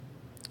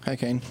Hi,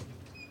 Kane.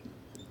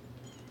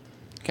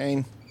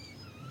 Kane.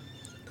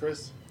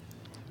 Chris.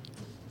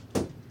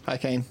 Hi,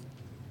 Kane.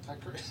 Hi,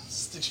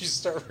 Chris. Did you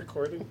start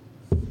recording?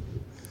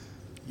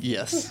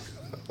 Yes.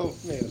 Oh,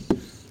 man.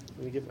 Let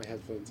me get my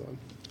headphones on.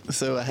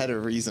 So I had a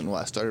reason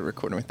why I started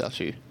recording without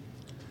you.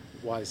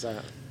 Why is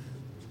that?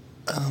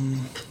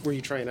 Were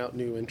you trying out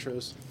new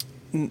intros?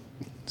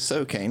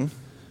 So, Kane.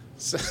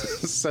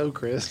 So,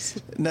 Chris.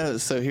 No,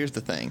 so here's the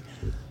thing.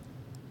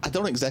 I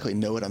don't exactly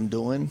know what I'm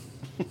doing.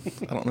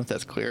 I don't know if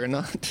that's clear or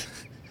not.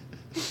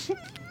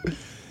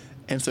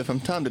 And so from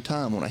time to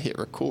time when I hit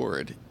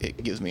record,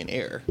 it gives me an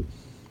error.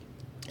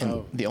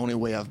 And the only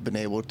way I've been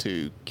able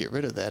to get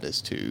rid of that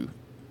is to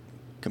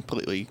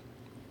completely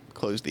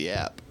close the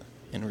app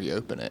and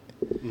reopen it.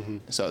 Mm-hmm.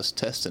 So I was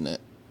testing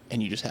it,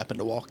 and you just happened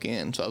to walk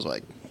in. So I was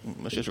like,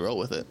 let's just roll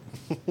with it.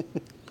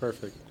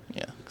 Perfect.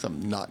 Yeah, because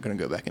I'm not going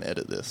to go back and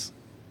edit this.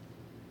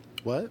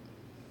 What?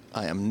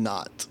 I am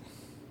not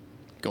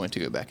going to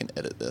go back and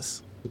edit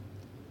this.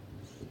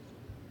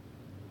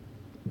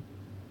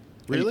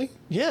 Really?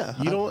 Yeah.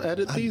 You don't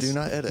edit these? I do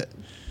not edit.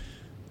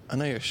 I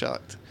know you're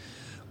shocked.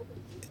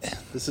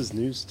 This is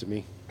news to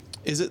me.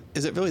 Is it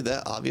really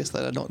that obvious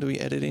that I don't do any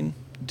editing?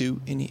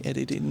 Do any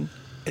editing?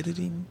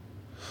 Editing?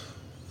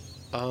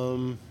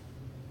 You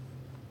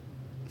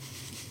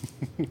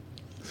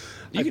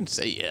can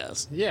say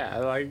yes. Yeah,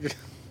 like,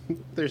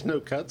 there's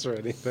no cuts or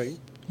anything.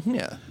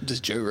 Yeah.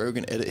 Does Joe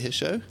Rogan edit his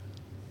show?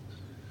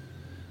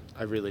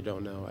 I really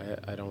don't know.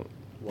 I don't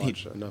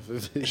watch enough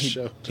of his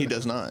show. He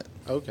does not.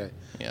 Okay.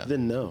 Yeah.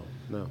 Then no.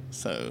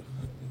 So,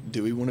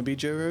 do we want to be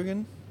Joe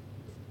Rogan?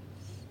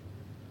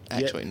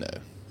 Actually, no.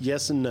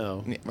 Yes and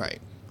no. Yeah, right.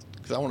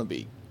 Because I want to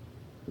be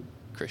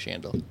Chris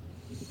Yandel.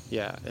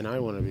 Yeah, and I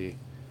want to be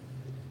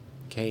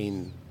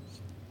Kane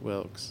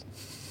Wilkes.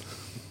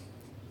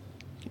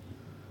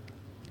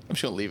 I'm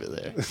just going to leave it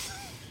there.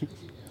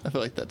 I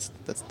feel like that's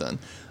done.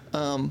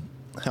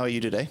 How are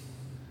you today?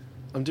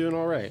 I'm doing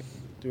all right.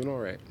 Doing all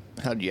right.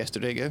 How did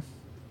yesterday go?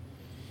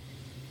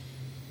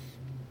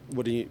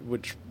 What?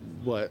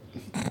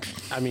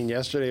 I mean,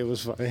 yesterday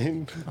was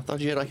fine. I thought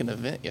you had like an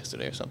event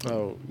yesterday or something.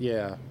 Oh,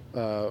 yeah.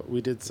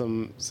 We did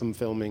some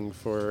filming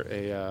for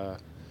a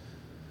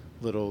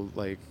little,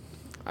 like,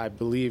 I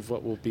believe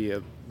what will be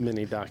a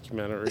mini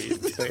documentary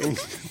thing.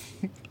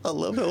 I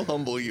love how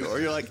humble you are.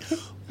 You're like,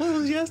 what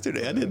was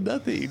yesterday? I did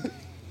nothing.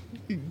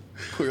 You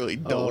clearly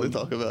don't want to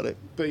talk about it.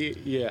 But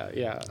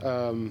yeah.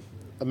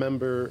 A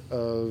member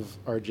of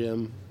our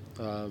gym,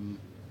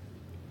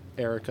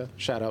 Erica.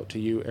 Shout out to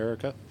you,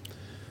 Erica.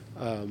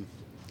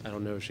 I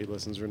don't know if she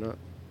listens or not.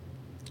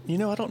 You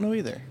know, I don't know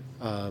either.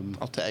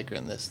 I'll tag her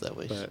in this that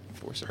way.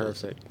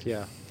 Perfect.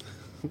 Yeah.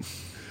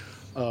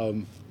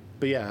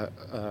 But yeah,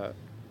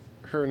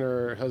 her and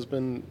her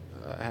husband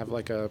have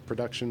like a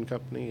production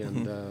company,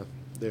 and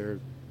they're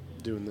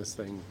doing this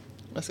thing.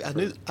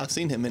 I've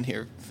seen him in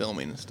here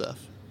filming and stuff.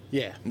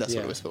 Yeah, That's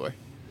what it was for.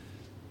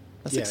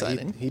 That's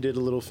exciting. He did a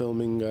little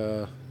filming.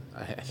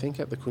 I think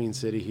at the Queen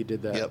City he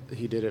did that. Yep.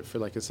 He did it for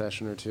like a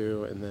session or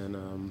two, and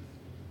then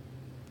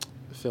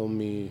filmed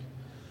me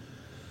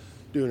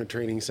doing a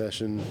training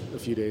session a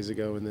few days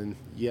ago, and then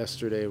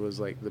yesterday was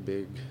like the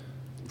big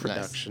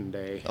production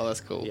day. Oh,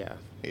 that's cool. Yeah.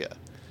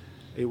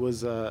 It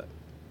was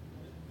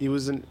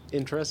an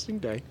interesting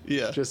day.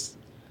 Yeah. Just,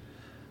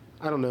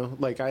 I don't know.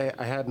 Like I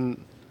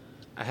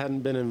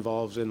hadn't been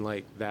involved in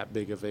like that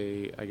big of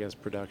a, I guess,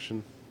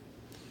 production.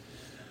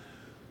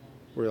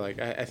 Where like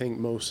I think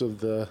most of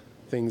the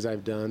things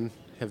I've done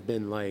have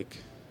been like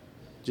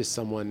just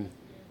someone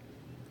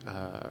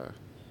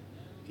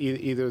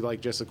either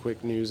like just a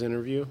quick news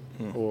interview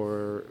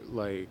or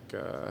like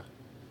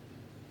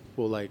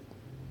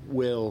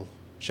Will,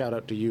 shout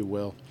out to you,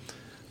 Will.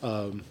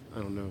 I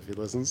don't know if he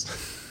listens.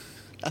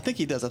 I think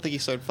he does. I think he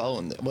started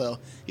following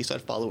he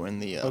started following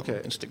the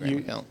Instagram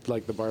account.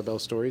 Like the Barbell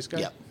Stories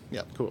guy?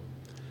 Yep. Cool.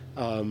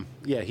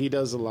 Yeah, he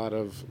does a lot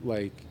of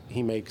like,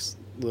 he makes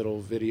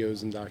little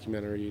videos and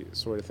documentary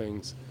sort of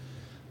things.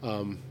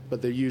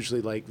 But they're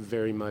usually like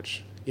very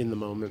much in the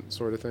moment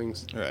sort of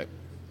things. Right.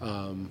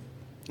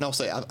 And I'll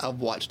say I've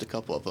watched a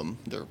couple of them.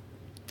 They're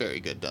very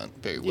good done,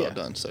 very well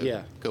done.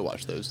 So go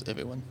watch those,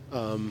 everyone.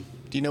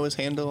 Do you know his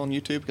handle on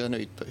YouTube? Because I know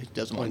he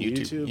does them on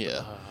YouTube.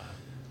 Yeah.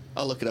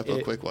 I'll look it up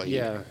real quick while you.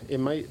 Yeah, it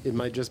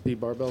might just be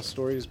Barbell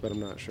Stories, but I'm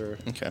not sure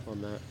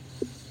on that.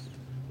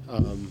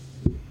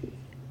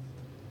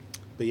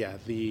 But yeah,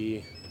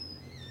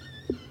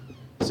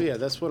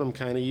 that's what I'm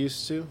kind of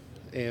used to,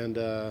 and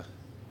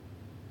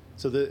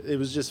so it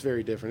was just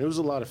very different. It was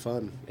a lot of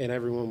fun, and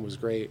everyone was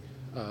great.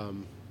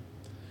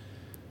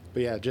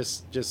 But yeah,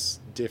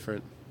 just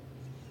different.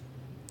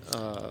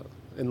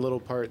 In little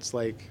parts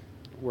like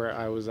where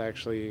I was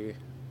actually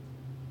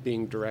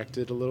being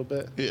directed a little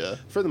bit. Yeah.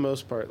 For the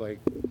most part, like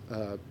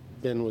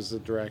Ben was the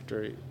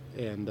director,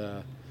 and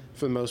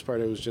for the most part,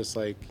 it was just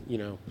like, you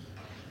know,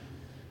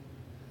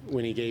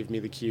 when he gave me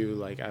the cue,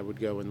 like I would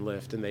go and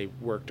lift, and they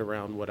worked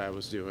around what I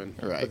was doing.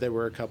 Right. But there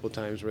were a couple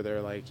times where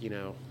they're like, you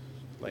know,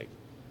 like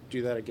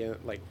do that again,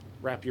 like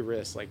wrap your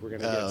wrist, like we're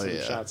gonna get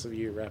some shots of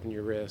you wrapping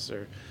your wrist,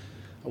 or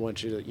I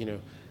want you to, you know,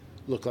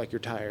 look like you're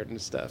tired and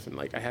stuff. And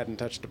like I hadn't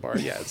touched a bar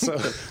yet, so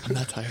I'm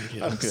not tired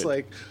yet. I was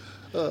like,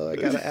 oh, I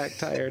gotta act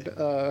tired.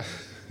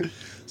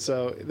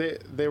 So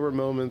there were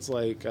moments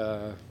like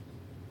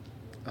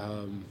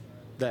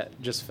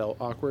that just felt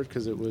awkward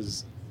because it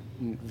was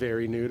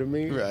very new to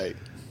me. Right.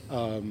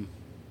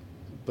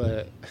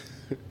 But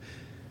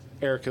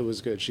Erica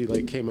was good. She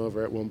like came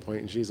over at one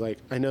point and she's like,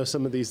 I know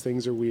some of these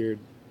things are weird,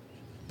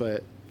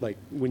 but like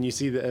when you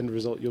see the end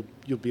result,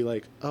 you'll be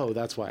like, oh,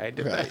 that's why I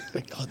did that.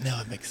 Like, oh,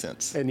 now it makes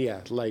sense. And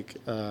yeah, like,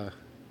 I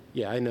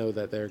know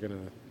that they're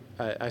gonna.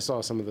 I saw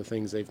some of the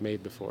things they've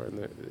made before,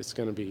 and it's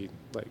gonna be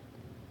like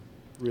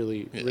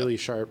really, really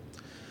sharp.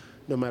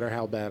 No matter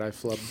how bad I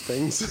flub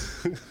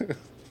things.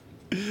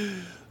 It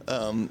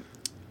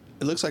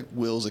looks like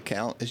Will's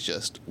account is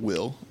just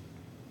Will.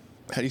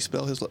 How do you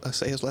spell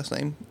say his last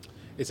name?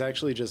 It's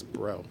actually just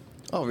Bro.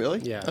 Oh, really?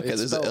 Yeah. Okay,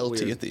 there's an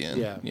LT at the end.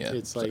 Yeah.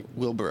 It's like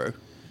Will Bro.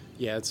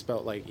 Yeah, it's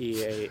spelled like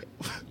EAULT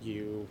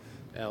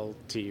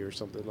or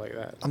something like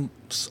that.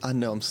 I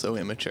know I'm so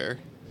immature.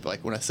 But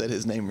like when I said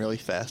his name really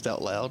fast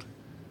out loud,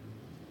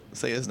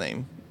 say his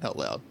name out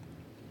loud.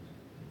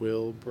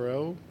 Will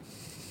Bro.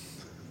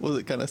 What does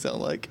it kind of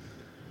sound like?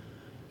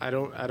 I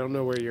don't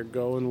know where you're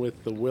going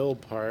with the will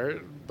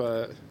part,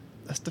 but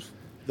that's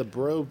the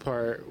bro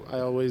part.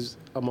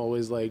 I'm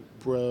always like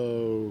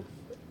bro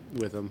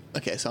with him.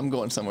 Okay, so I'm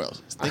going somewhere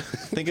else.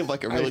 Think of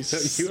like a really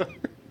think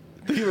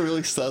of a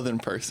really southern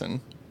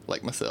person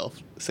like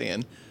myself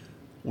saying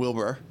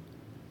Wilbur.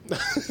 Now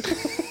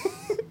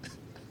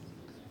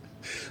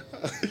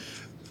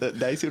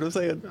you see what I'm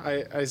saying?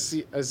 I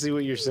see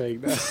what you're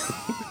saying now.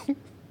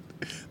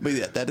 But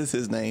yeah, that is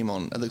his name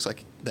on. It looks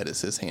like that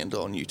is his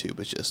handle on YouTube.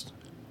 It's just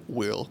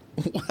Will.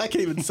 I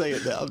can't even say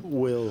it now.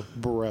 Will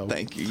Bro.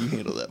 Thank you. You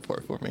handled that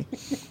part for me.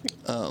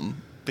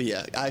 But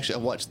yeah, I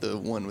watched the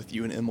one with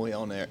you and Emily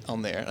on there.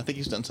 I think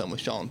he's done some with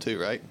Sean too,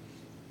 right?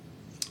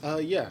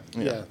 Yeah.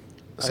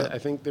 So, I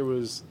think there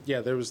was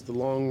the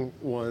long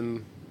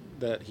one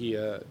that he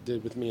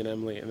did with me and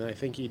Emily, and I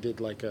think he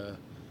did like I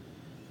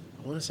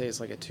want to say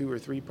it's like a 2 or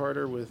 3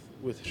 parter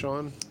with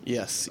Sean.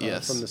 Yes.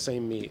 From the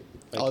same meet.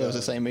 Like, that was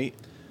the same meet?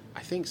 I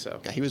think so.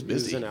 Yeah, he was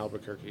busy. He was in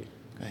Albuquerque.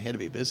 He had to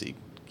be busy.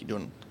 Keep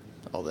doing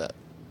all that.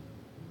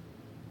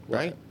 What?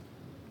 Right?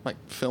 Like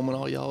filming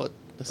all y'all at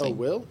the same... Oh,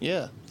 Will?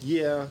 Yeah.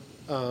 Yeah.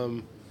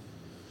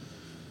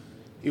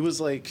 It was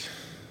like...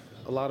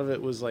 A lot of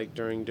it was like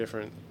during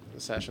different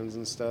sessions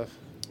and stuff.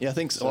 Yeah, I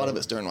think a lot of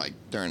it's during when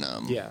you're in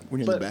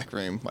the back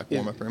room, like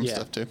warm-up room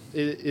stuff too.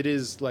 It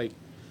is like...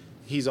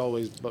 He's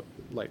always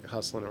like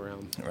hustling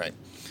around. Right.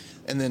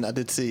 And then I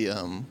did see...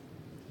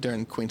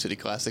 during Queen City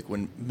Classic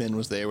when Ben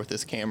was there with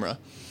his camera,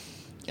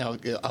 I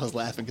was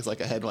laughing because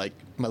like I had like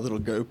my little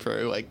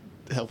GoPro like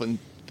helping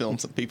film.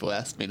 Some people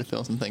asked me to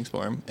film some things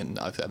for him, and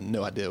I have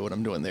no idea what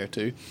I'm doing there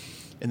too.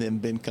 And then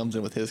Ben comes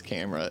in with his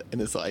camera, and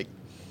it's like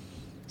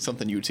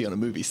something you would see on a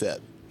movie set,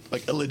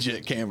 like a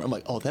legit camera. I'm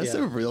like, oh, that's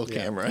a real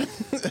camera.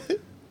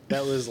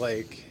 That was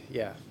like,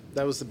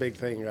 that was the big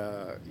thing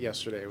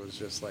yesterday. Was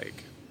just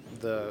like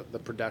the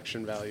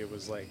production value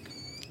was like.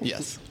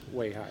 Yes.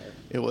 Way higher.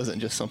 It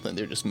wasn't just something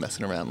they're just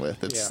messing around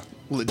with. It's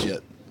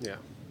legit. Yeah.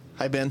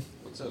 Hi, Ben.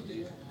 What's up,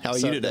 dude? How are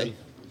you today?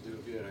 I'm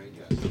doing good. How are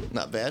you guys?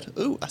 Not bad.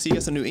 Ooh, I see you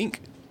got some new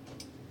ink.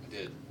 I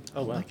did.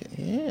 Oh, wow. Like it.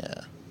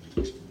 Yeah.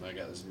 I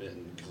got this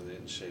mitten because I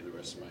didn't shave the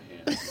rest of my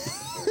hand.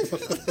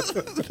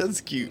 That's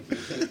cute.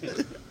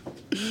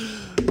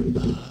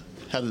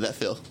 How did that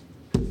feel?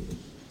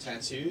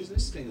 Tattoos, they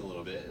sting a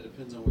little bit. It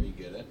depends on where you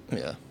get it.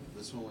 Yeah.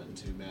 This one wasn't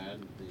too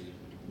bad. The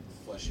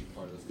fleshy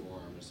part of the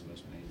forearm is the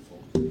most painful.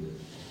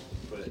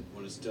 But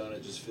when it's done,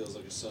 it just feels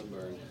like a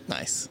sunburn.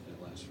 Nice. And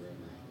it lasts forever.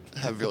 I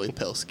have really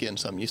pale skin,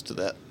 so I'm used to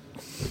that.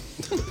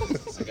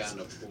 I got in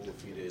a pool a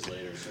few days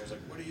later, so I was like,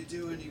 what are you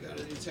doing? You got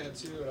a new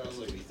tattoo? And I was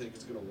like, do you think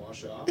it's going to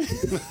wash off?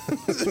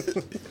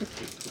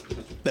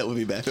 That would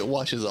be bad. If it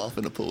washes off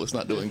in the pool, it's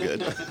not doing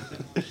good. Want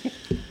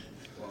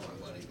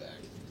my money back.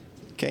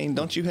 Kane,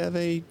 don't you have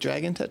a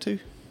dragon tattoo?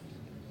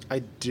 I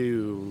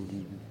do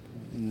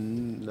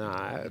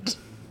not.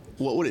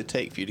 What would it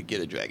take for you to get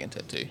a dragon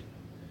tattoo?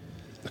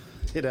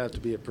 It'd have to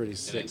be a pretty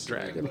sick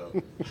dragon.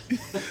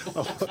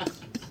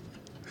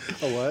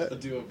 A what? I'll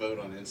do a vote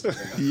on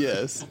Instagram.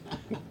 Yes.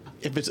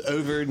 If it's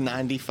over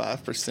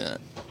 95%,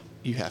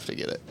 you have to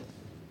get it.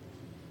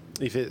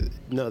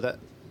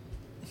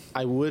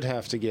 I would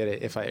have to get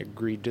it if I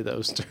agreed to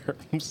those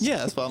terms. Yeah,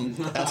 that's why I'm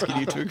asking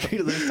you to agree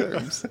to those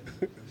terms.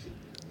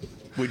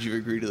 Would you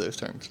agree to those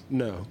terms?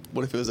 No.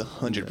 What if it was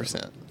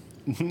 100%?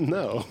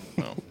 No.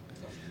 No.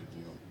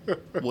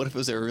 What if it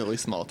was a really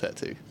small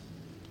tattoo?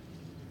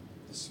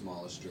 The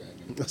smallest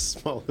dragon. The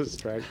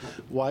smallest dragon.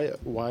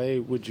 Why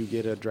would you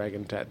get a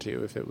dragon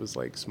tattoo if it was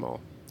like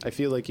small? I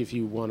feel like if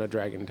you want a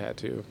dragon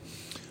tattoo,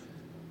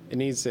 it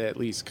needs to at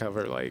least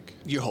cover like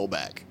your whole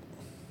back.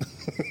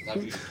 Like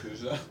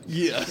Yakuza?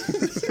 Yeah.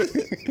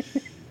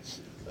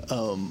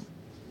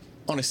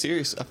 On a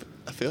serious,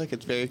 I feel like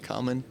it's very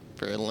common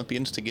for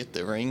Olympians to get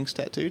the rings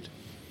tattooed.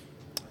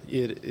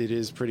 It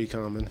is pretty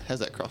common. Has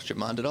that crossed your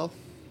mind at all?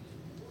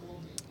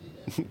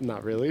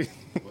 Not really.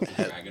 What's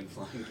a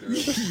dragonfly? walking through.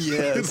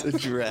 Yes, a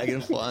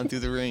dragon flying through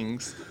the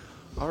rings.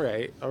 All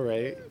right.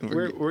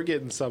 We're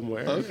getting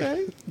somewhere.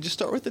 Okay, just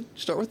start with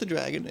the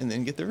dragon and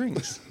then get the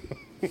rings.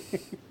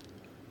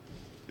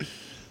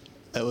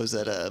 I was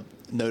at a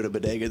Nota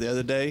Bodega the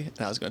other day,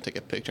 and I was going to take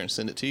a picture and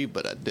send it to you,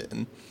 but I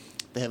didn't.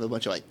 They have a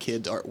bunch of like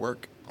kids'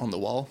 artwork on the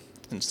wall,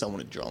 and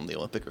someone had drawn the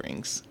Olympic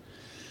rings.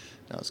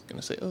 And I was going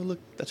to say, "Oh, look,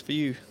 that's for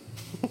you,"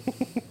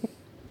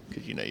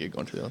 because you know you're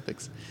going to the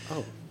Olympics.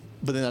 Oh,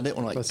 but then I didn't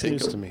want to that's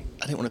news to me.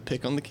 I didn't want to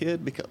pick on the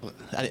kid because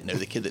I didn't know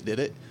the kid that did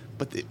it.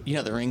 But the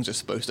rings are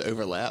supposed to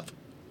overlap.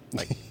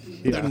 Like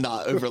they're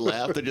not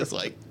overlapped; they're just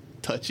like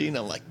touching.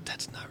 I'm like,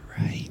 that's not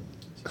right.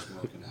 Just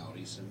like an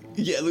Audi symbol.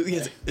 Yeah,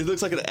 it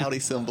looks like an Audi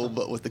symbol,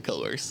 but with the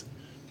colors.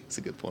 It's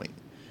a good point.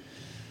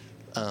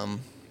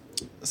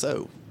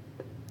 So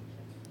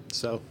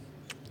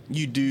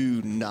you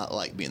do not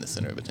like being the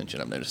center of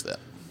attention. I've noticed that.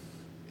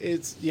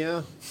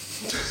 Yeah.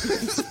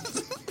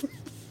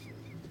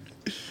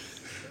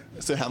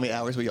 So how many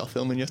hours were y'all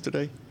filming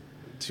yesterday?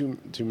 Too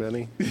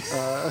many.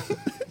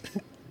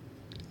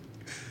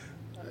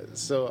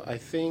 So I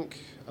think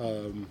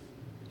I'm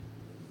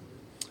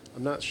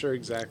not sure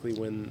exactly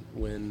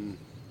when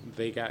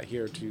they got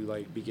here to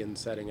like begin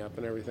setting up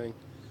and everything,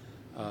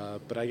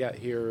 but I got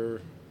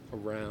here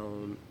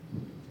around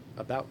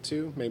about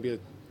 2, maybe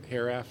a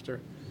hair after.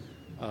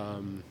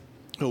 Oh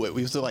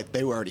wait, so like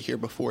they were already here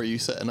before you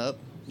setting up?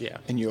 Yeah.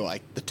 And you're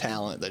like the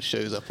talent that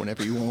shows up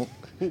whenever you want.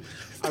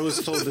 I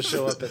was told to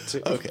show up at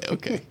 2.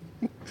 Okay.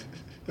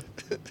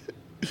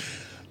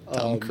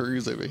 Tom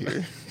Cruise over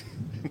here.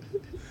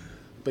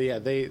 But yeah,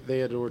 they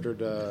had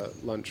ordered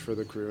lunch for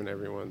the crew and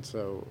everyone,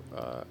 so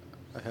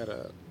I had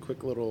a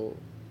quick little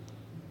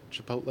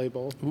Chipotle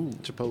bowl. Ooh.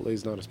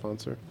 Chipotle's not a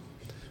sponsor,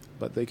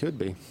 but they could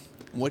be.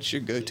 What's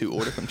your go-to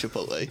order from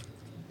Chipotle?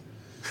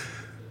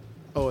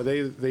 Oh,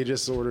 they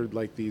just ordered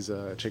like these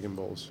chicken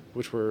bowls,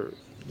 which were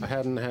I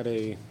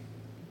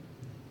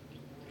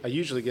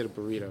usually get a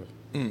burrito,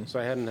 so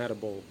I hadn't had a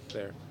bowl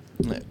there.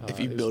 If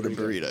you build a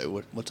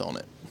burrito, what's on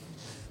it?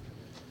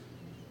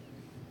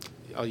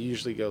 I'll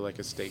usually go like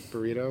a steak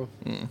burrito,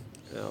 and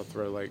I'll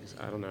throw like,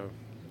 I don't know,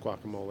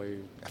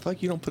 guacamole. I feel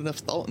like you don't put enough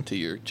thought into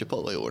your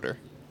Chipotle order.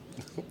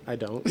 I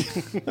don't.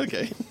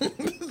 Okay.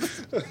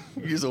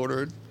 You just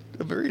ordered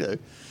a burrito.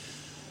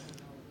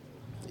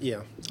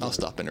 Yeah. I'll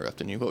stop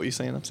interrupting you. What were you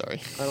saying? I'm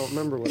sorry. I don't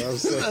remember what I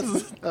was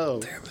saying. Oh.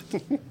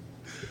 Damn it.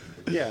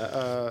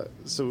 Yeah.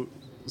 So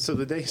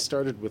the day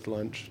started with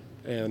lunch,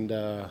 and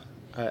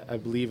I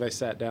believe I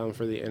sat down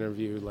for the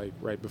interview like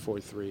right before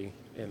 3,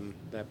 and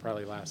that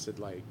probably lasted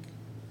like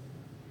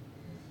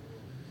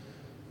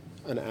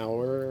an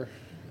hour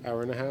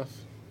and a half.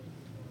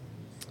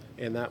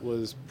 And that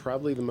was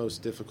probably the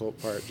most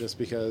difficult part, just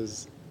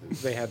because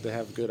they had to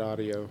have good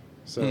audio.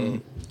 So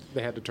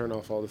they had to turn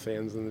off all the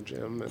fans in the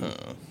gym, and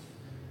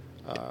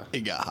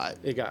it got hot.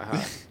 It got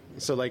hot.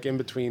 So like in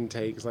between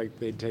takes, like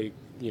they'd take,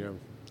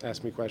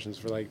 ask me questions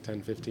for like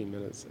 10, 15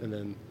 minutes, and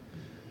then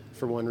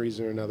for one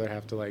reason or another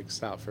have to like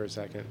stop for a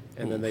second,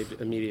 and then they'd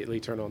immediately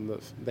turn on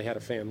they had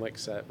a fan like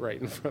set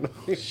right in front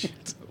of me to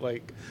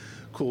like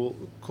cool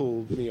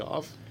me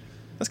off.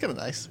 That's kind of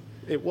nice.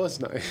 It was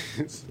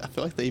nice. I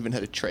feel like they even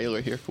had a trailer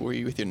here for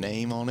you with your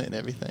name on it and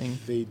everything.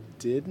 They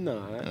did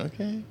not.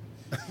 Okay.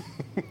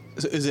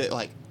 So is it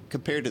like,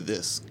 compared to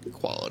this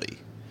quality,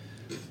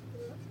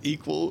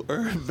 equal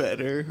or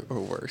better or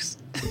worse?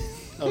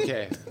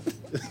 Okay.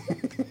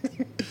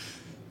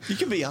 You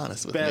can be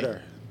honest with me.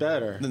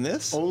 Better than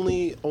this?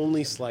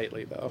 Only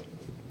slightly though.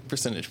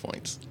 Percentage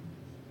points.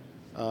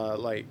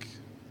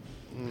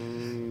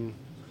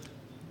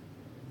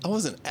 I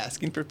wasn't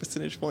asking for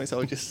percentage points. I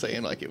was just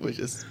saying like it was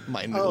just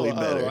minutely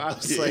better. I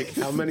was like,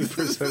 how many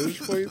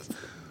percentage points?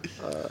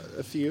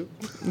 A few.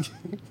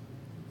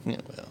 Yeah,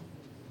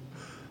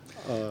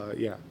 well.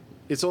 Yeah.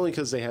 It's only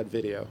because they had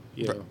video.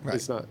 Right.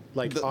 It's not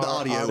like the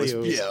audio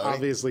was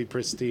obviously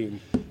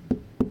pristine.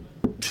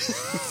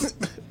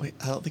 Wait,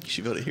 I don't think you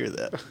should be able to hear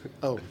that.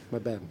 Oh, my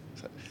bad.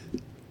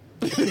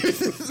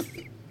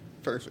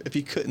 Perfect. If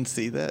you couldn't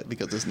see that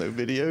because there's no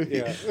video,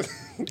 yeah.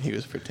 He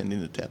was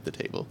pretending to tap the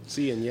table.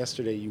 See, and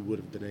yesterday you would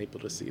have been able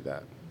to see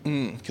that.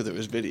 Because there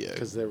was video.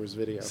 Because there was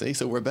video. See,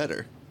 so we're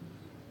better.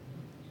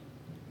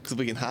 Because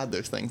we can hide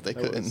those things they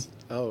couldn't.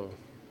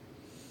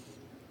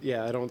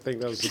 Yeah, I don't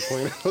think that was the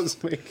point I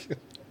was making.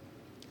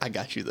 I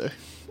got you, though.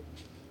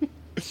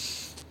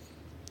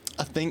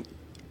 I think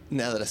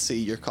now that I see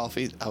your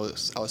coffee, I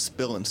was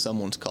spilling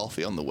someone's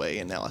coffee on the way,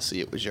 and now I see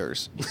it was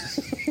yours.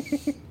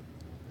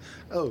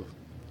 Oh,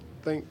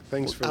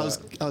 thanks for that.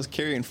 I was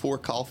carrying 4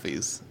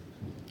 coffees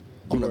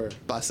on a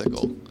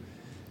bicycle,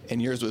 and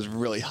yours was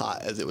really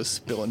hot as it was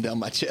spilling down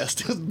my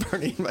chest. It was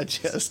burning my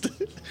chest.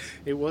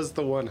 It was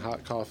the one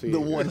hot coffee. The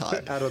one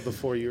hot. Out of the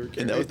 4 you were carrying.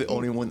 And that was the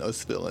only one that was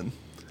spilling.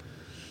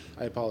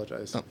 I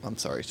apologize. Oh, I'm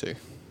sorry, too.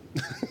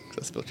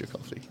 I spilled your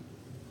coffee.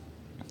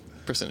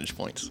 Percentage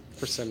points.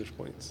 Percentage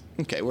points.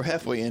 Okay, we're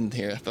halfway in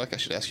here. I feel like I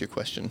should ask you a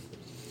question.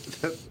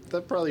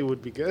 That probably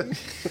would be good.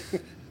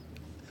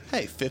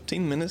 Hey,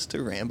 15 minutes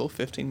to ramble,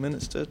 15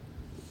 minutes to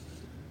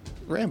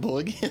ramble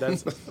again,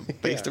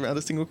 based around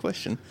a single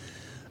question.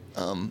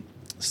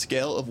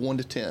 Scale of 1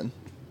 to 10.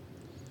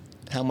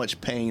 How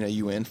much pain are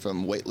you in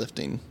from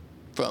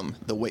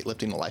the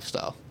weightlifting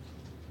lifestyle?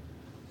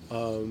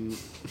 I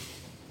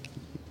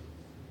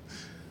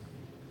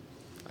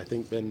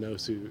think Ben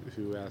knows who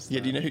asked that.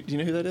 Yeah, do you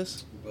know who that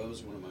is?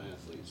 Bo's one of my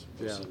athletes.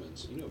 Bo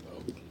Simmons. You know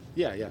Bo.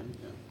 Yeah.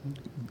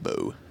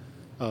 Bo.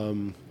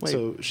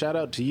 So shout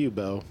out to you,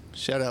 Bo.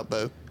 Shout out,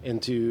 Bo.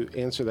 And to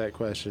answer that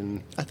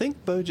question, I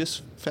think Bo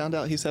just found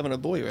out he's having a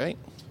boy, right?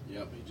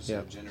 Yep, he just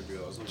had a gender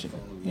reveal. I was on the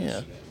phone with him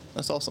yesterday.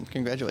 That's awesome.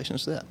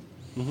 Congratulations to that.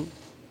 Mm-hmm.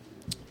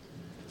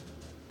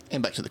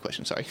 And back to the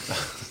question, sorry.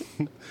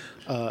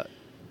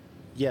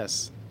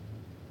 Yes,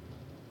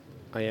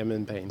 I am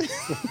in pain.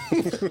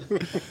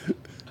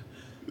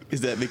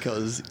 Is that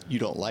because you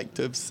don't like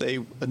to say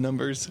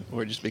numbers,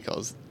 or just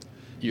because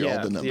you're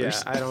all the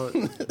numbers? Yeah, I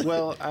don't.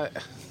 Well,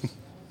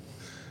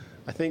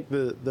 I think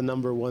the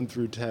number 1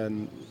 through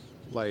 10,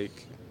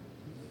 like,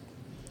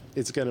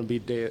 it's gonna be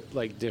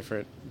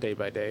different day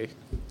by day.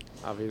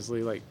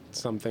 Obviously, like,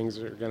 some things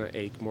are gonna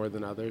ache more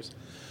than others.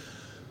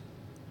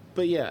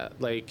 But yeah,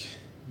 like,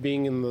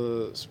 being in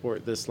the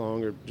sport this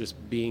long, or just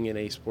being in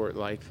a sport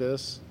like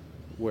this,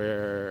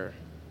 where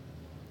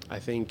I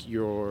think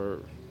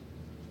the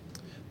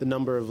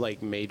number of,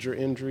 like, major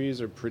injuries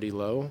are pretty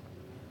low,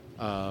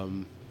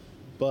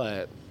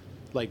 but,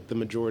 like, the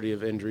majority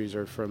of injuries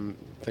are from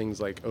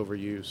things like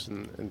overuse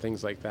and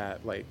things like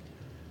that. Like,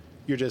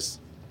 you're just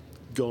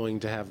going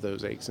to have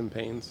those aches and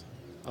pains.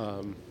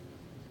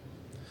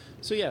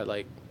 So yeah,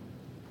 like,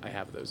 I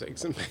have those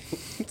aches and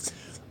pains.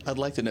 I'd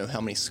like to know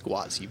how many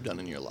squats you've done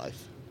in your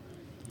life.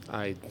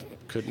 I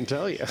couldn't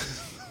tell you.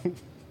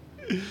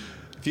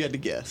 If you had to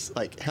guess,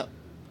 like,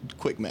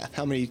 quick math,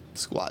 how many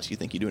squats you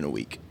think you do in a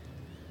week?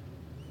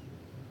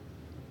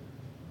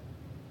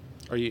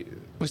 Are you?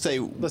 Let's say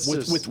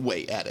with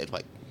weight added,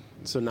 like.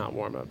 So not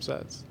warm-up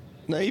sets.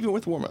 No, even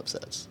with warm-up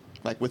sets,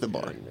 like with a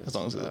bar, as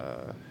long as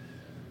I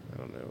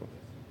don't know.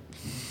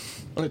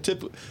 On a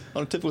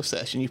typical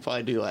session, you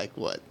probably do, like,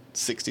 what,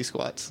 60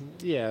 squats?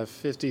 Yeah,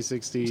 50,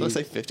 60. So let's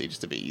say 50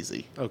 just to be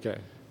easy. Okay.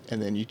 And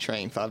then you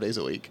train 5 days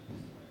a week,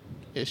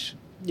 ish.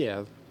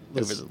 Yeah.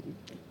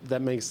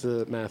 That makes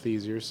the math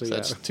easier. So yeah,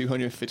 that's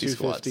 250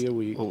 squats a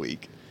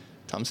week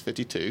times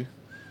 52.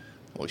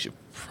 Well, we should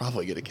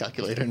probably get a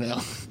calculator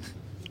now.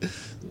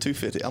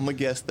 250. I'm gonna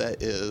guess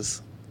that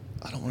is.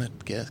 I don't want to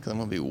guess because I'm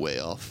gonna be way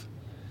off.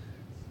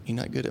 You're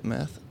not good at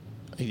math.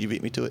 You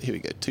beat me to it. Here we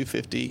go.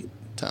 250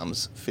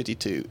 times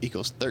 52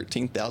 equals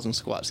 13,000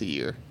 squats a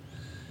year.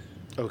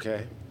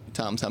 Okay.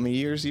 Times how many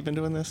years you've been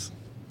doing this?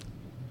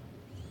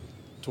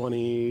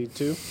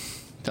 22.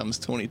 Times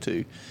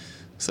 22.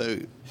 So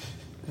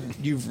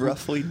you've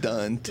roughly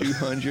done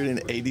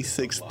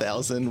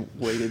 286,000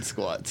 weighted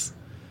squats.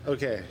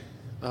 Okay.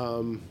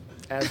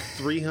 Add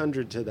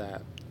 300 to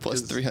that.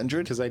 Plus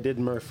 300? Because I did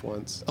Murph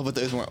once. Oh, but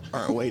those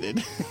aren't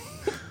weighted.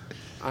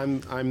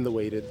 I'm the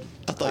weighted.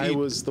 I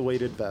was the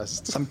weighted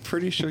vest. I'm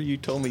pretty sure you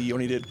told me you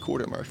only did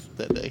quarter Murph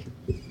that day.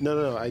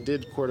 No. I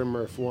did quarter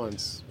Murph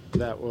once.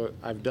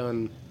 I've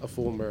done a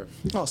full Murph.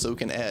 Oh, so we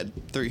can add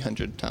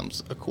 300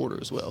 times a quarter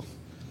as well.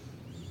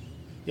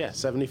 Yeah,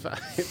 75.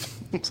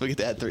 So we get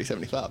to add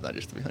 375, not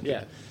just 300.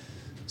 Yeah.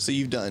 So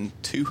you've done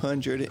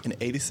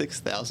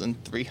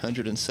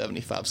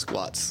 286,375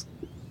 squats.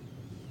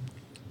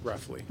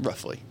 Roughly.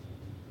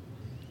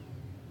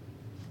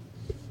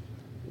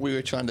 We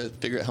were trying to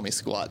figure out how many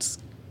squats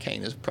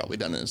Kane has probably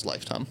done in his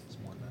lifetime.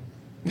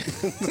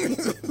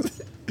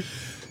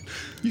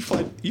 You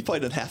probably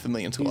done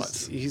 500,000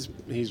 squats. He's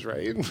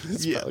right.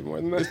 It's probably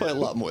more than that. It's probably a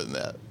lot more than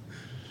that.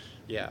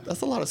 Yeah.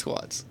 That's a lot of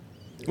squats.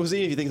 Well,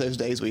 see, if you think those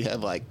days we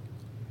have like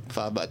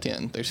 5 by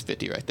 10, there's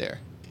 50 right there.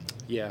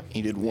 Yeah. And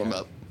you did warm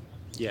up.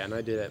 Yeah, and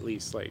I did at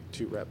least like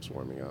 2 reps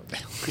warming up.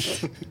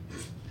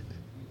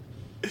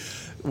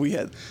 We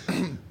had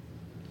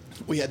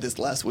this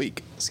last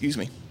week. Excuse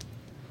me.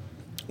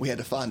 We had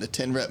to find a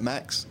 10 rep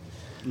max.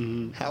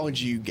 Mm-hmm. How would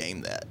you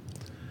game that?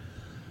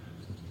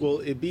 Well,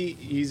 it'd be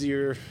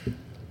easier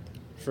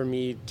for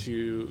me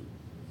to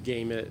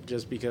game it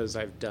just because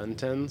I've done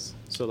 10s.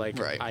 So, like,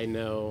 right. I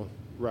know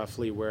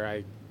roughly where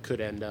I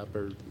could end up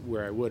or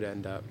where I would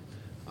end up.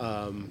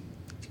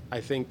 I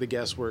think the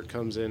guesswork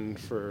comes in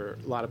for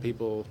a lot of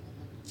people.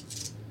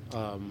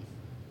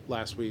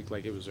 Last week,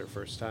 like, it was their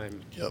first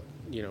time,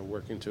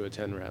 working to a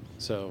 10 rep.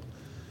 So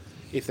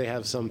if they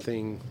have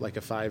something like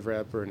a 5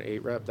 rep or an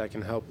 8 rep, that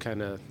can help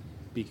kind of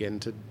begin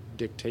to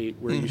dictate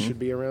where you should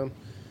be around.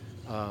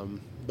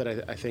 But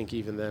I think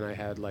even then I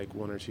had like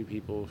 1 or 2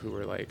 people who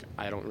were like,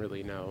 I don't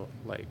really know,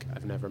 like,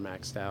 I've never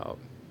maxed out.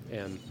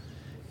 And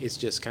it's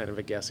just kind of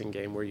a guessing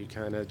game where you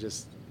kind of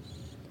just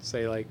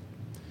say, like,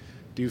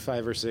 do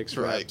 5 or 6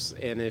 reps.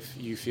 And if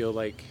you feel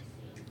like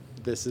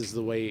this is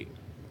the weight,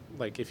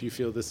 like, if you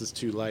feel this is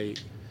too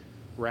light,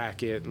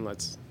 rack it and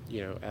let's,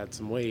 add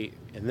some weight,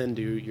 and then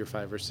do your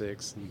 5 or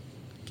 6 and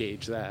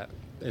gauge that.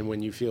 And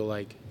when you feel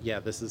like,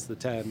 this is the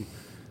 10,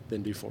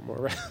 then do 4 more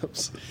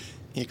reps.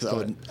 Yeah,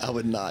 because I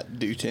would not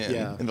do 10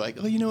 and be like,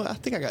 I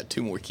think I got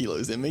 2 more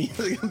kilos in me.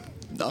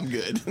 I'm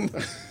good.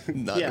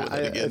 Not yeah, doing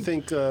that again.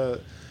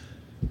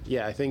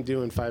 I think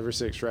doing 5 or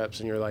 6 reps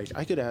and you're like,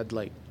 I could add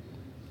like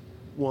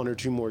 1 or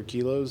 2 more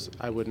kilos.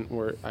 I wouldn't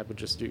work. I would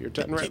just do your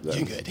 10 reps.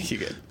 You're good. You're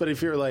good. But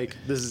if you're like,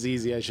 this is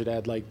easy, I should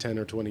add like 10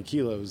 or 20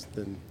 kilos,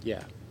 then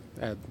yeah,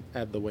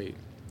 add the weight.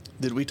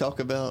 Did we talk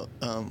about,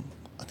 I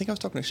think I was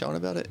talking to Sean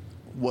about it,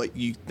 what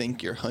you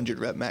think your 100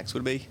 rep max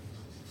would be?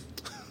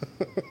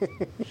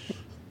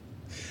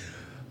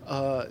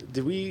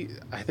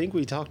 I think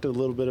we talked a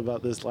little bit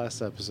about this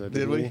last episode.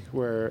 Did we?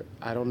 Where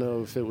I don't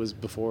know if it was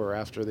before or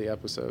after the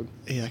episode.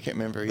 Yeah, I can't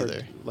remember either.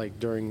 Or, like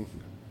during,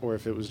 or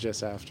if it was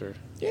just after.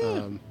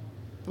 Yeah.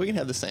 We can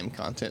have the same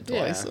content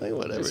twice. Yeah, like,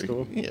 whatever. that's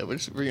cool. Yeah, we're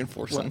just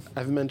reinforcing. Well,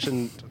 I've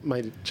mentioned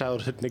my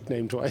childhood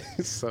nickname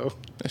twice, so.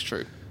 That's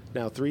true.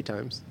 Now 3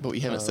 times. But we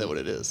haven't said what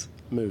it is.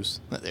 Moose.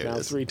 There now it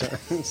is. 3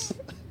 times.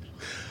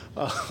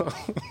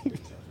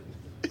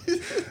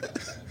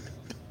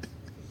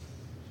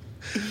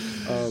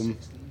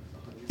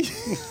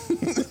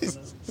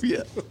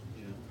 Yeah.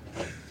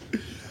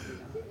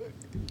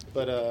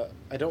 But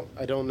I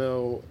don't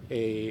know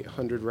a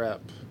 100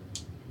 rep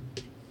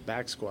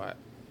back squat,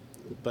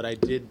 but I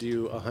did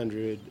do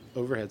 100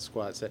 overhead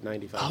squats at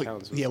 95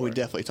 pounds before. Yeah, we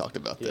definitely talked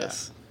about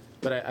this.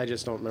 But I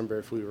just don't remember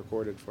if we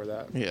recorded for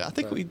that. Yeah, I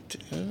think we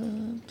did.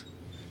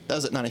 That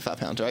was at 95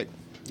 pounds, right?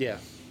 Yeah.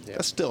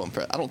 That's still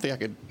impressive. I don't think I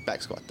could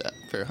back squat that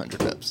for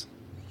 100 reps.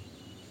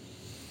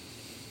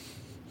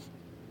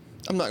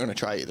 I'm not going to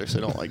try either,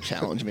 so don't like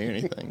challenge me or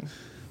anything.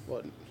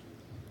 Well,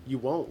 you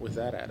won't with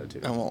that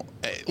attitude. I won't.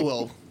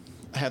 Well,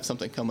 I have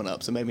something coming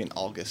up, so maybe in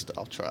August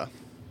I'll try.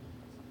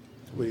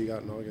 What do you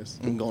got in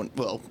August? I'm going,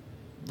 well,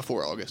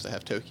 before August I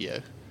have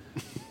Tokyo,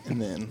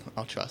 and then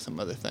I'll try some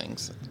other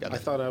things. I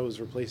thought I was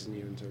replacing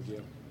you in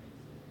Tokyo.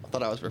 I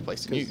thought I was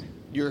replacing you.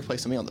 You're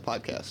replacing me on the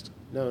podcast.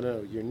 No,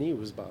 your knee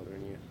was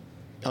bothering you.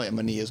 Oh, yeah,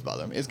 my knee is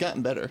bothering me. It's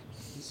gotten better.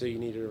 So you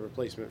needed a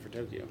replacement for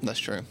Tokyo. That's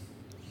true.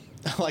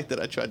 I like that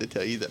I tried to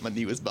tell you that my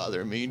knee was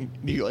bothering me,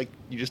 and you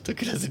just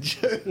took it as a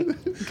joke,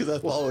 because I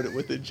followed it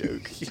with a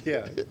joke.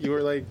 Yeah, you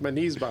were like, my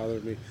knee's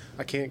bothering me.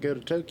 I can't go to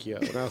Tokyo.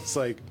 And I was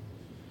like,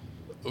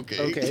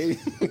 okay.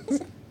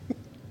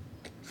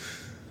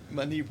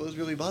 My knee was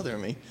really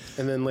bothering me.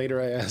 And then later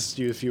I asked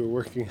you if you were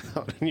working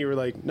out, and you were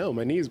like, no,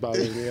 my knee's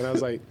bothering me. And I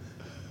was like,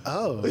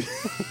 oh,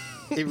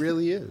 it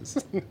really is.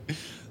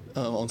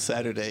 On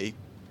Saturday,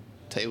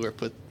 Taylor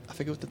put, I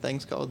forget what the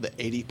thing's called, the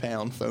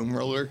 80-pound foam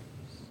roller.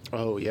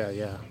 Oh,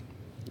 yeah.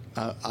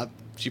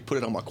 She put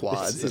it on my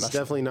quads. It's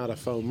definitely not a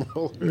foam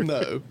roller.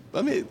 No.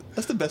 I mean,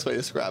 that's the best way to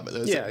describe it. It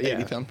was an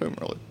 80-pound foam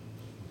roller.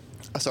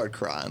 I started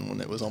crying when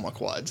it was on my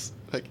quads.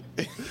 Like,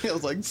 I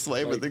was like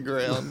slamming the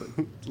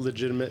ground.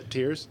 Legitimate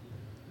tears?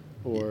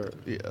 Or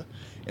yeah.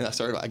 And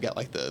I got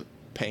like the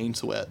pain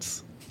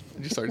sweats.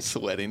 I just started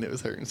sweating. It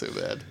was hurting so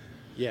bad.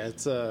 Yeah,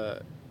 it's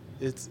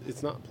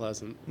not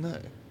pleasant. No.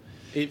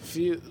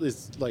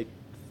 It's like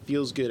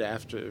feels good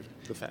after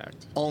the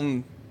fact.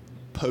 On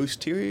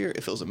posterior,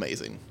 it feels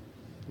amazing.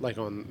 Like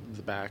on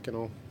the back and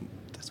all.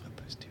 That's what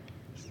posterior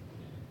is.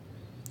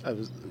 I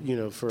was,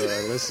 for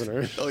our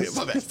listeners. Oh yeah,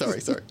 my bad.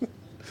 Sorry.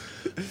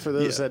 For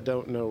those that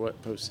don't know what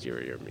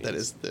posterior means. That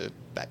is the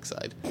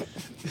backside.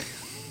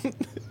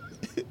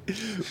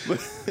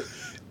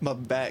 My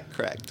back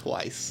cracked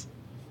twice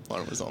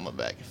when it was on my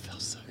back. It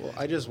felt so good. Well,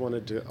 I just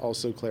wanted to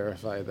also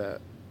clarify that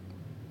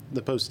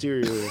the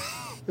posterior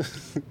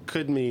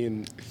could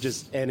mean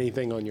just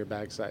anything on your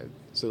backside.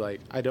 So,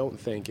 like, I don't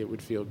think it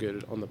would feel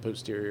good on the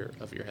posterior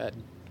of your head.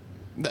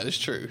 That is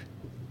true.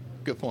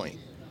 Good point.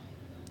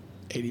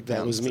 80 pounds.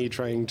 That was me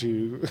trying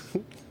to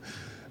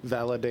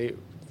validate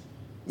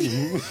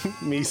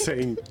me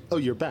saying, "Oh,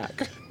 you're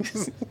back."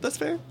 That's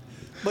fair.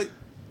 But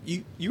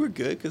you were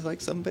good because like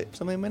somebody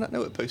may not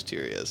know what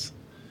posterior is,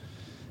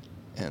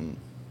 and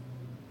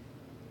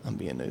I'm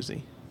being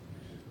nosy.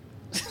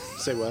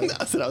 Say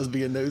what? I said I was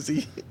being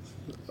nosy.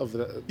 Of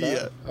that?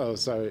 Yeah. Oh,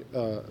 sorry.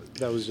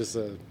 That was just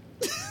a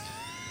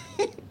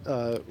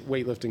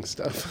weightlifting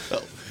stuff.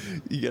 Oh,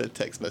 you got a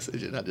text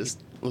message, and I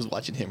just was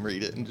watching him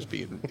read it and just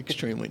being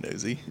extremely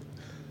nosy.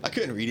 I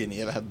couldn't read any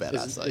of it. I have bad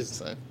eyesight.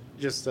 So.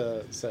 Just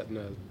setting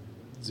a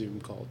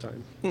Zoom call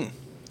time.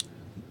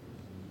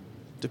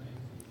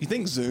 You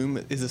think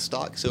Zoom is the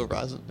stock still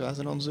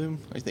rising on Zoom,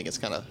 or you think it's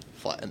kind of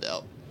flattened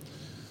out?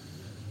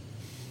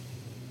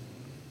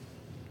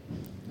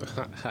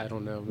 I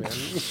don't know, man.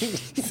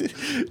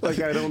 Like,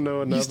 I don't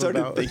know enough. You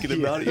started thinking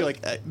about it. You're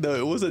like, no,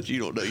 it wasn't. You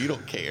don't know. You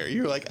don't care.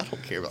 You're like, I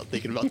don't care about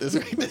thinking about this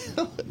right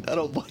now. I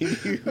don't blame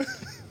you.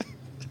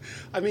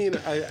 I mean,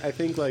 I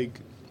think like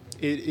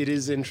it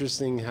is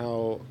interesting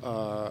how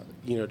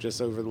just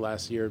over the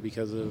last year,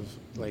 because of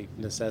like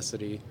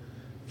necessity,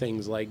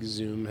 things like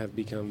Zoom have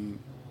become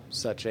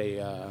such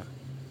a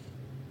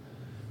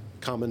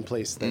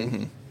commonplace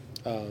thing.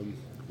 Mm-hmm.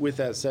 With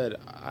that said,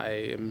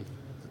 I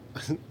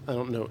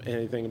don't know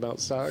anything about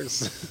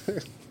stocks.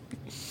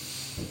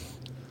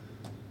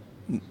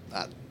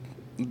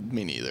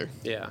 Me neither.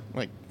 Yeah.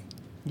 Like,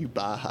 you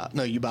buy high.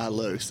 No, you buy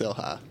low, sell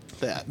high.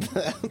 That.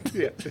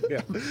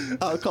 Yeah.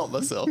 I caught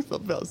myself. I'm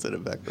about to set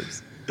it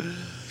backwards.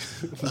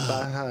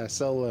 Buy high,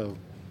 sell low.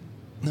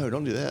 No,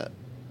 don't do that.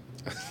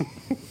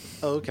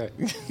 Oh, okay.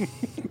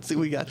 See,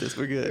 we got this.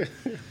 We're good.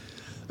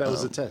 That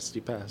was a test.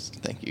 You passed.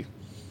 Thank you.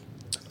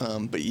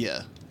 But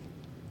yeah,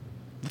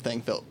 the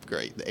thing felt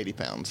great. The 80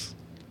 pounds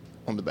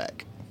on the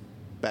back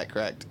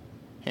cracked,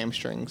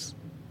 hamstrings.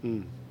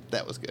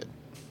 That was good.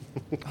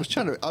 I was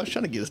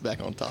trying to get us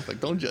back on topic.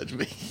 Don't judge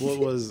me.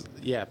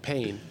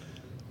 Pain.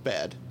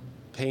 Bad.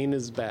 Pain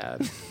is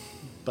bad,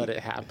 but it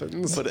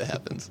happens.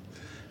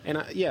 And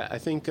I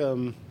think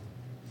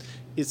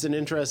it's an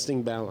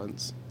interesting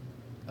balance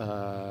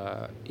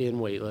in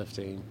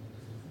weightlifting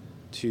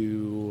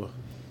to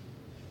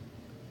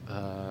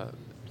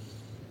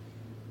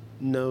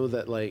know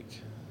that like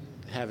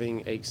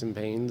having aches and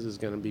pains is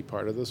going to be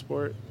part of the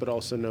sport, but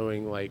also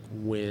knowing like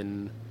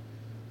when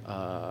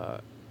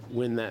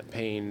that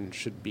pain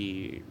should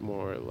be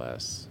more or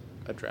less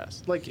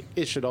addressed. Like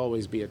it should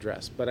always be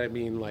addressed, but I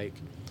mean like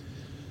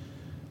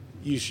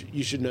you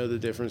should know the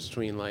difference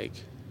between like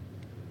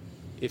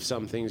if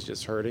something's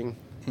just hurting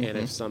and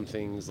if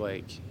something's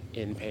like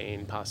in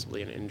pain,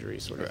 possibly an injury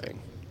sort of thing.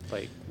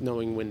 Like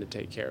knowing when to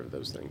take care of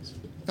those things.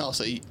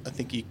 Also, I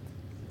think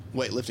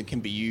weightlifting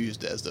can be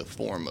used as a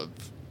form of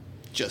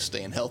just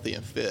staying healthy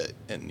and fit,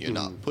 and you're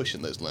not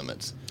pushing those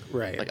limits.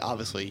 Right. Like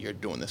obviously, you're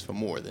doing this for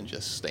more than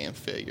just staying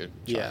fit. You're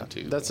trying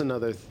to. That's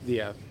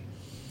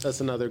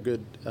another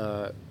good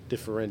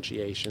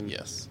differentiation.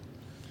 Yes.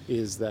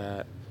 Is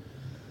that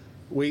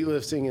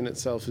weightlifting in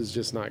itself is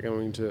just not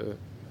going to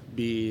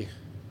be.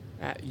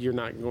 You're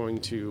not going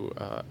to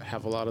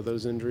have a lot of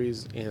those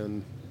injuries,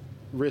 and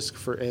risk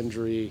for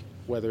injury,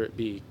 whether it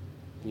be,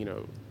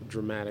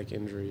 dramatic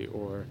injury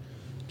or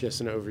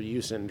just an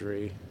overuse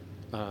injury,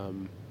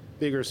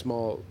 big or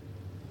small,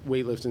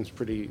 weightlifting's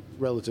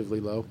relatively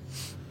low.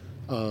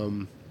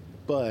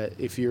 But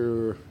if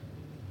you're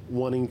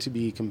wanting to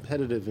be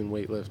competitive in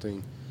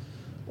weightlifting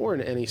or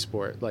in any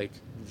sport, like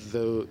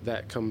though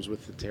that comes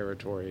with the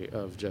territory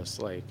of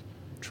just like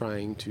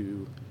trying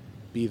to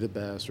be the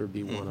best or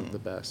be one of the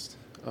best,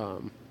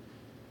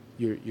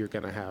 you're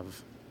gonna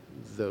have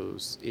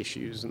those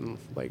issues and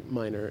like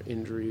minor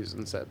injuries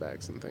and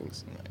setbacks and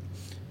things. Right.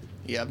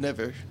 Yeah, I've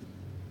never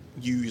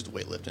used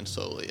weightlifting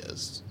solely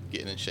as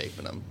getting in shape,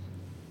 and I'm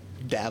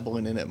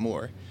dabbling in it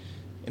more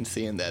and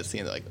seeing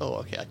like, oh,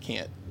 okay, I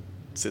can't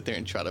sit there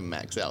and try to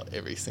max out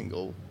every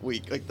single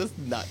week. Like that's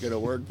not gonna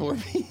work for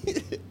me,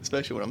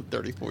 especially when I'm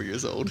 34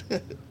 years old.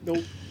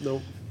 Nope.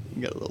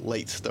 Got a little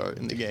late start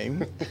in the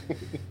game.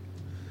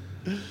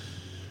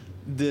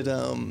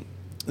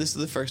 This is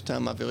the first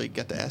time I've really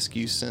got to ask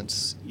you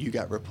since you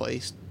got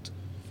replaced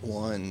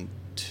 1,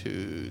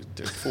 2,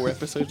 3, 4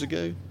 episodes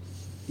ago.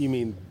 You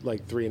mean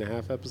like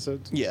 3.5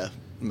 episodes? Yeah,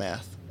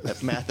 math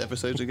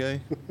episodes ago.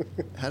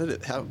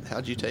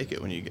 How'd you take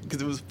it when you?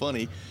 Because it was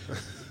funny.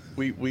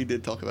 We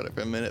did talk about it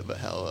for a minute, but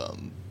how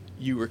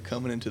you were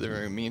coming into the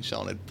room. Me and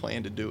Sean had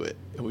planned to do it,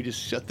 and we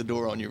just shut the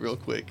door on you real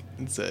quick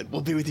and said,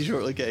 "We'll be with you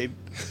shortly, Cade."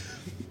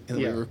 And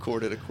we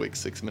recorded a quick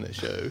 6-minute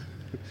show.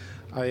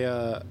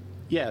 I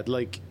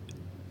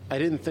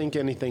didn't think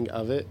anything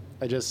of it.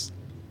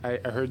 I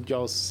heard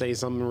y'all say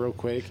something real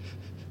quick,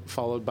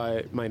 followed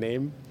by my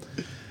name,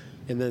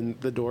 and then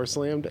the door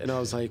slammed, and I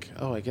was like,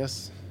 oh, I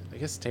guess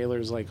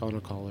Taylor's like on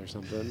a call or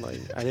something. Like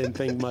I didn't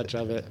think much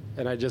of it,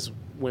 and I just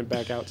went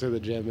back out to the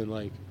gym and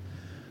like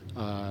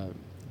I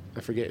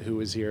forget who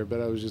was here,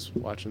 but I was just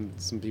watching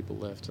some people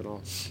lift and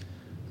all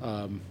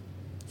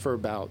for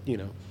about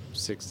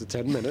 6 to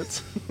 10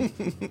 minutes,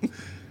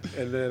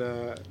 and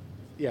then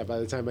by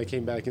the time I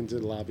came back into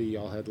the lobby,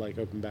 y'all had like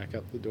opened back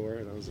up the door,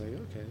 and I was like,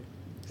 okay.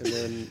 And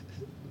then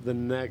the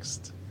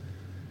next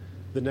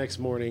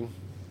morning,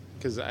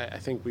 because I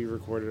think we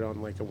recorded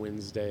on like a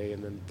Wednesday,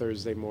 and then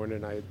Thursday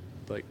morning I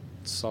like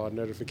saw a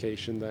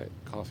notification that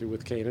Coffee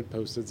with Kane had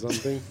posted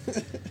something,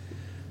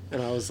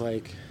 and I was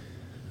like,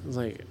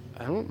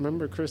 I don't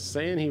remember Chris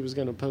saying he was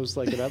going to post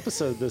like an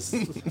episode this.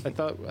 I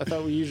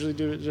thought we usually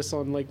do it just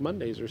on like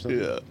Mondays or something.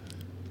 Yeah.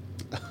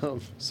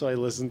 So I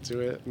listened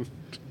to it, and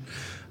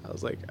I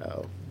was like,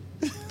 oh,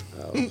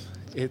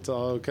 it's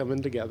all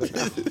coming together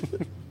now.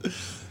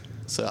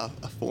 So I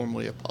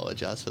formally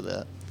apologize for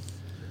that.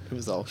 It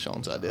was all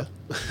Sean's idea.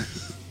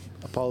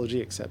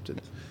 Apology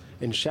accepted.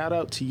 And shout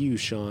out to you,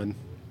 Sean.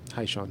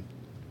 Hi, Sean.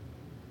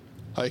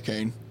 Hi,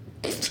 Kane.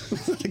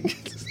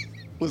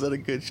 Was that a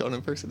good Sean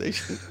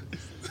impersonation?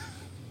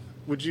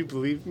 Would you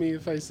believe me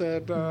if I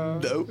said...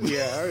 No.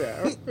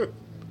 Yeah.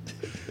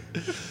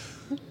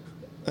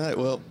 All right,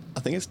 well, I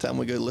think it's time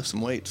we go lift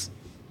some weights.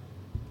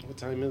 What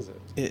time is it?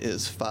 It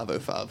is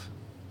 5:05.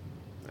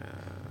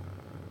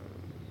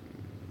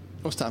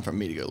 Well, it's time for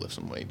me to go lift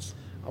some weights.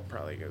 I'll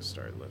probably go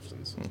start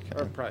lifting some. Okay.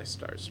 Or probably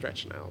start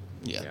stretching out.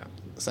 Yeah.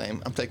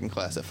 Same. I'm taking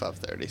class at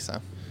 5:30,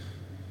 so.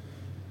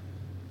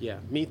 Yeah,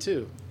 me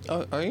too.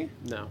 Oh, are you?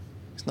 No.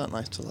 It's not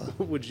nice to lie.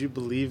 Would you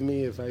believe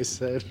me if I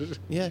said...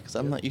 Yeah, because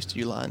I'm not used to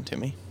you lying to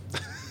me.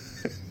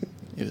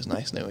 It was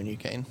nice knowing you,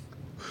 Kane.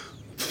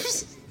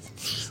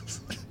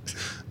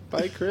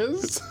 Bye,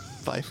 Chris.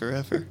 Bye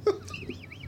forever.